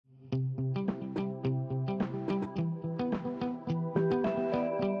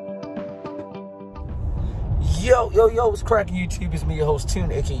Yo, what's cracking YouTube? It's me, your host,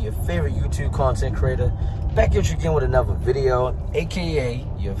 Toon, aka your favorite YouTube content creator. Back at you again with another video, aka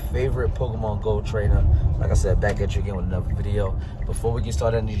your favorite Pokemon Go trainer. Like I said, back at you again with another video. Before we get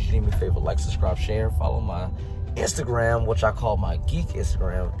started, I need you to do me a favor, like, subscribe, share, and follow my Instagram, which I call my geek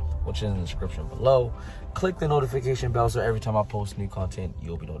Instagram, which is in the description below. Click the notification bell so every time I post new content,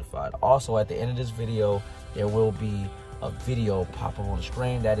 you'll be notified. Also, at the end of this video, there will be a video pop up on the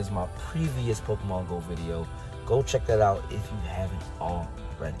screen. That is my previous Pokemon Go video. Go check that out if you haven't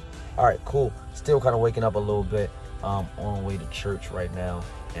already. All right, cool. Still kind of waking up a little bit. On the way to church right now,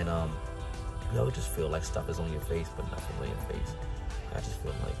 and you just feel like stuff is on your face, but nothing on your face. I just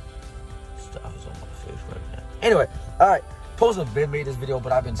feel like stuff is on my face right now. Anyway, all right. Supposed to have been made this video,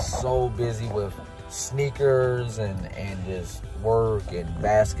 but I've been so busy with sneakers and just work and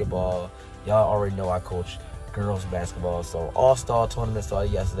basketball. Y'all already know I coach girls basketball, so all-star tournament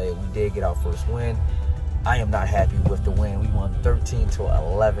started yesterday. We did get our first win. I am not happy with the win. We won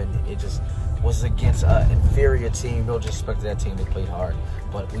 13-11. It just was against an inferior team. No disrespect to that team. They played hard,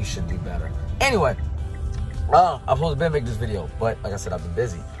 but we should do better. Anyway, I'm supposed to make this video, but like I said, I've been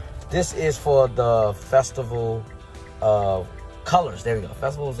busy. This is for the Festival of Colors. There we go.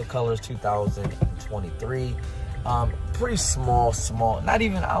 Festivals of Colors 2023. Pretty small. Not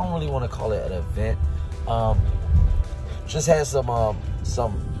even, I don't really want to call it an event. Just had some,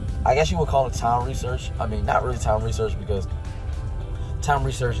 I guess you would call it time research. I mean, not really time research, because time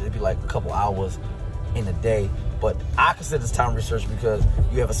research, it'd be like a couple hours in a day. But I consider this time research because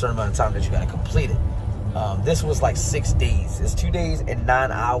you have a certain amount of time that you got to complete it. This was like 6 days. It's 2 days and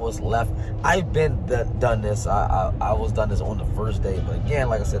 9 hours left. I've been done this. I was done this on the first day. But again,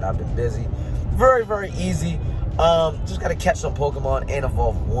 like I said, I've been busy. Very, very easy. Just got to catch some Pokemon and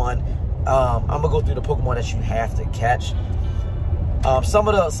evolve one. I'm gonna go through the Pokemon that you have to catch. Some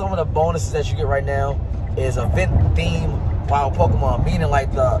of the bonuses that you get right now is event theme wild Pokemon, meaning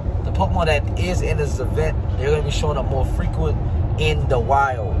like the Pokemon that is in this event, they're gonna be showing up more frequent in the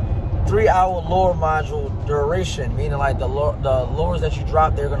wild. 3-hour lure module duration, meaning like the lures that you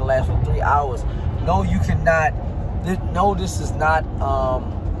drop, they're gonna last for 3 hours. No, you cannot. No, this is not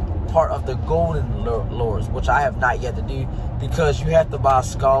part of the golden lures, which I have not yet to do, because you have to buy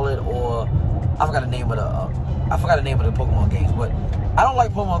Scarlet, or I forgot the name of the Pokemon games, but I don't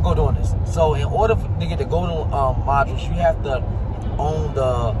like Pokemon Go doing this. So in order to get the golden modules, you have to own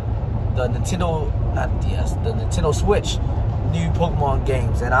the Nintendo, the Nintendo Switch new Pokemon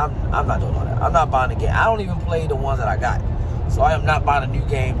games, and I'm not doing all that. I'm not buying the game. I don't even play the ones that I got. So I am not buying a new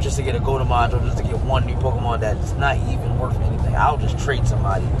game just to get a golden module, just to get one new Pokemon that's not even worth anything. I'll just trade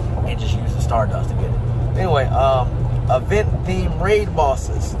somebody and just use the Stardust to get it. Anyway, event-themed raid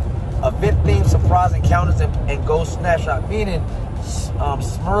bosses, event-themed surprise encounters, and ghost snapshot, meaning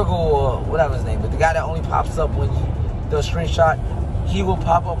Smurgle, or whatever his name, but the guy that only pops up when you do a screenshot, he will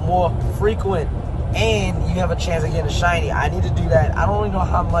pop up more frequent, and you have a chance of getting a shiny. I need to do that. I don't really know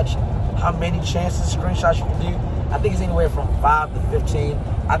how many chances screenshots you can do. I think it's anywhere from 5 to 15.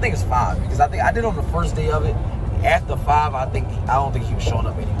 I think it's 5, because I did it on the first day of it. After 5, I don't think he was showing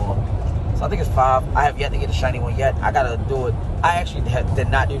up anymore. So I think it's 5. I have yet to get a shiny one yet. I gotta do it. I actually did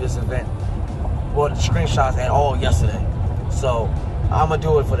not do this event, or the screenshots at all, yesterday. So I'm gonna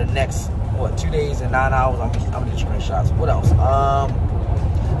do it for the next 2 days and 9 hours. I'm gonna do screenshots. What else?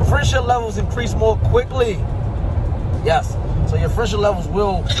 Friendship levels increase more quickly. Yes. So your friendship levels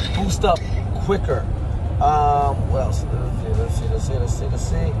will boost up quicker. What else? Let's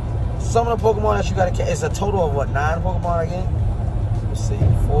see. Some of the Pokemon that you gotta catch, it's a total of 9 Pokemon again? Let's see,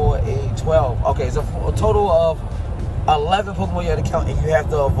 4, 8, 12. Okay, it's a total of 11 Pokemon you have to count, and you have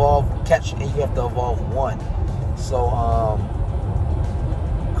to catch, and you have to evolve one. So,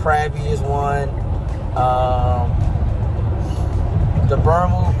 Krabby is one. The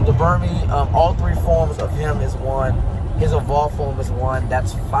Burmy, all 3 forms of him is one. His evolved form is one.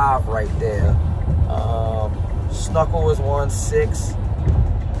 That's 5 right there. Snuckle is 1, 6.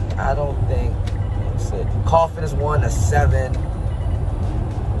 I don't think. Let's see. Coffin is 1, that's 7.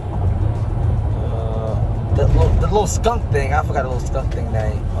 The little skunk thing. I forgot the little skunk thing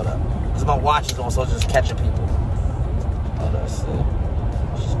name. Hold up. Because my watch is on, so it's just catching people. Hold up. Let's see.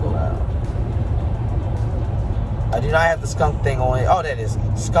 Let's just go down. I do not have the skunk thing on it. Oh, that is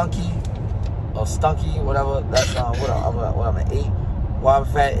Skunky or Stunky, whatever. That's what I'm at 8.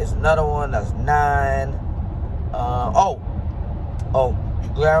 Wobbuffet is another one. That's 9.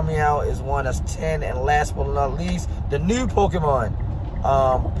 Glameow is 1. That's 10. And last but not least, the new Pokemon,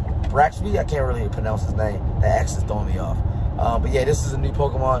 Braxby. I can't really pronounce his name. The X is throwing me off. But yeah, this is a new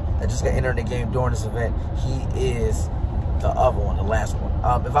Pokemon that just got entered in the game during this event. He is the other one, the last one.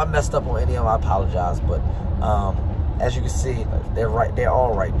 If I messed up on any of them, I apologize. But as you can see, they're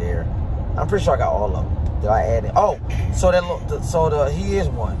all right there. I'm pretty sure I got all of them. Did I add it? Oh, so he is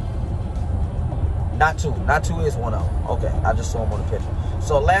one. Not two. Not two is one of them. Okay, I just saw him on the picture.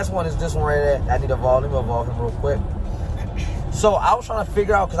 So last one is this one right there. I need to evolve him. Evolve him real quick. So I was trying to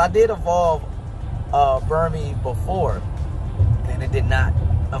figure out, because I did evolve Burmy before, and it did not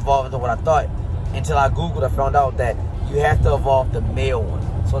evolve into what I thought. Until I Googled, I found out that you have to evolve the male one.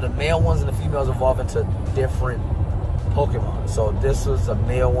 So the male ones and the females evolve into different Pokemon. So this was a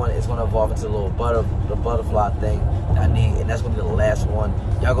male one. It's going to evolve into the butterfly thing that I need, and that's going to be the last one.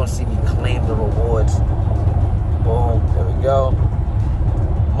 Y'all going to see me claim the rewards. Boom. There we go.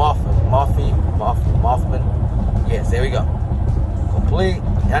 Mothman. Yes, there we go. Complete.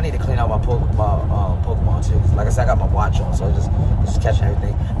 And I need to clean out my Pokemon too. Like I said, I got my watch on, so just catching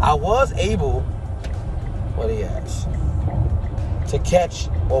everything. I was able, what do you ask? To catch,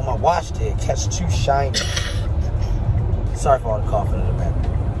 well, my watch did catch 2 shiny. Sorry for all the coughing in the back.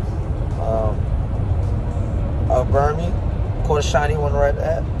 A Burmy, caught a shiny one right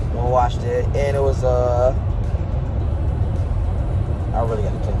there. My watch did, and it was I really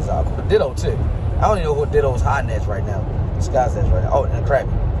got to clean this out. A Ditto too. I don't even know what Ditto's hiding at right now. This guy's at right now. Oh, and a Krabby.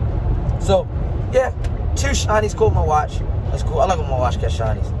 So yeah, 2 shinies caught my watch. That's cool. I like when my watch catch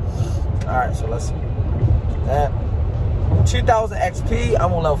shinies. All right, so let's see that. 2,000 XP.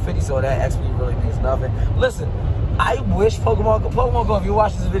 I'm on level 50, so that XP really means nothing. Listen, I wish Pokemon Go, if you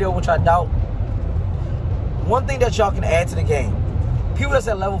watch this video, which I doubt, one thing that y'all can add to the game, people that's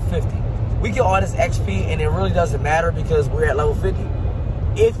at level 50, we get all this XP and it really doesn't matter because we're at level 50.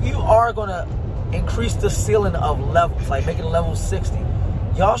 If you are going to increase the ceiling of levels, like make it level 60,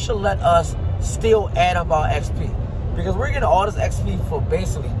 y'all should let us still add up our XP, because we're getting all this XP for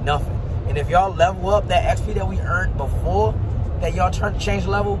basically nothing. And if y'all level up that XP that we earned before that y'all change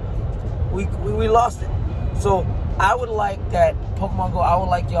level, we lost it. So I would like that Pokemon Go, I would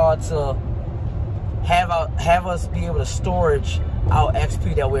like y'all to have us be able to storage our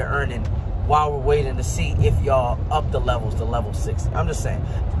XP that we're earning while we're waiting to see if y'all up the levels to level 60. I'm just saying,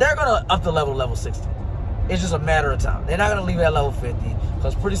 they're gonna up the level to level 60. It's just a matter of time. They're not gonna leave it at level 50,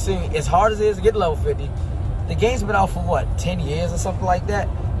 because pretty soon, as hard as it is to get to level 50, the game's been out for what, 10 years or something like that?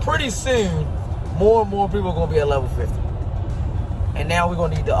 Pretty soon, more and more people are gonna be at level 50. And now we're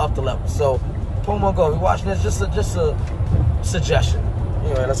gonna need to up the level. So Pokemon Go, if you're watching this, just a suggestion.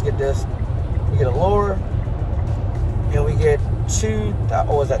 Anyway, let's get this. We get a lure, and we get 2,000,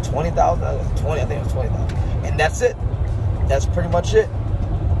 or is that 20,000? 20, I think it was 20,000. And that's it. That's pretty much it.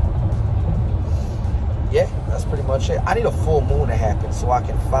 Yeah, that's pretty much it. I need a full moon to happen so I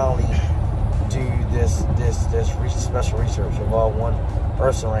can finally do this special research of all one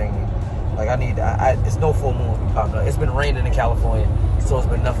Ursa ring. Like it's no full moon popping up. It's been raining in California, so it's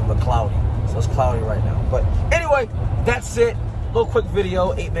been nothing but cloudy. So it's cloudy right now. But anyway, that's it. Little quick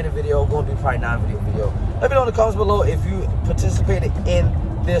video, 8-minute video. Going to be probably 9-minute video. Let me know in the comments below if you participated in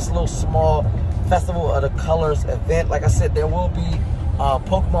this little small Festival of the Colors event. Like I said, there will be a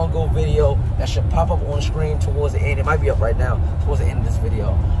Pokemon Go video that should pop up on the screen towards the end. It might be up right now towards the end of this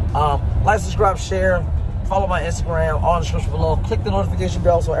video. Like, subscribe, share, follow my Instagram, all in the description below. Click the notification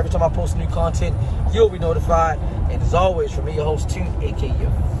bell so every time I post new content, you'll be notified. And as always, from me, your host, Toot, aka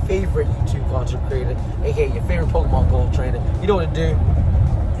your favorite YouTube content creator, aka your favorite Pokemon Go trainer, you know what to do.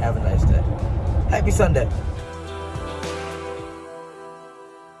 Have a nice day. Happy Sunday.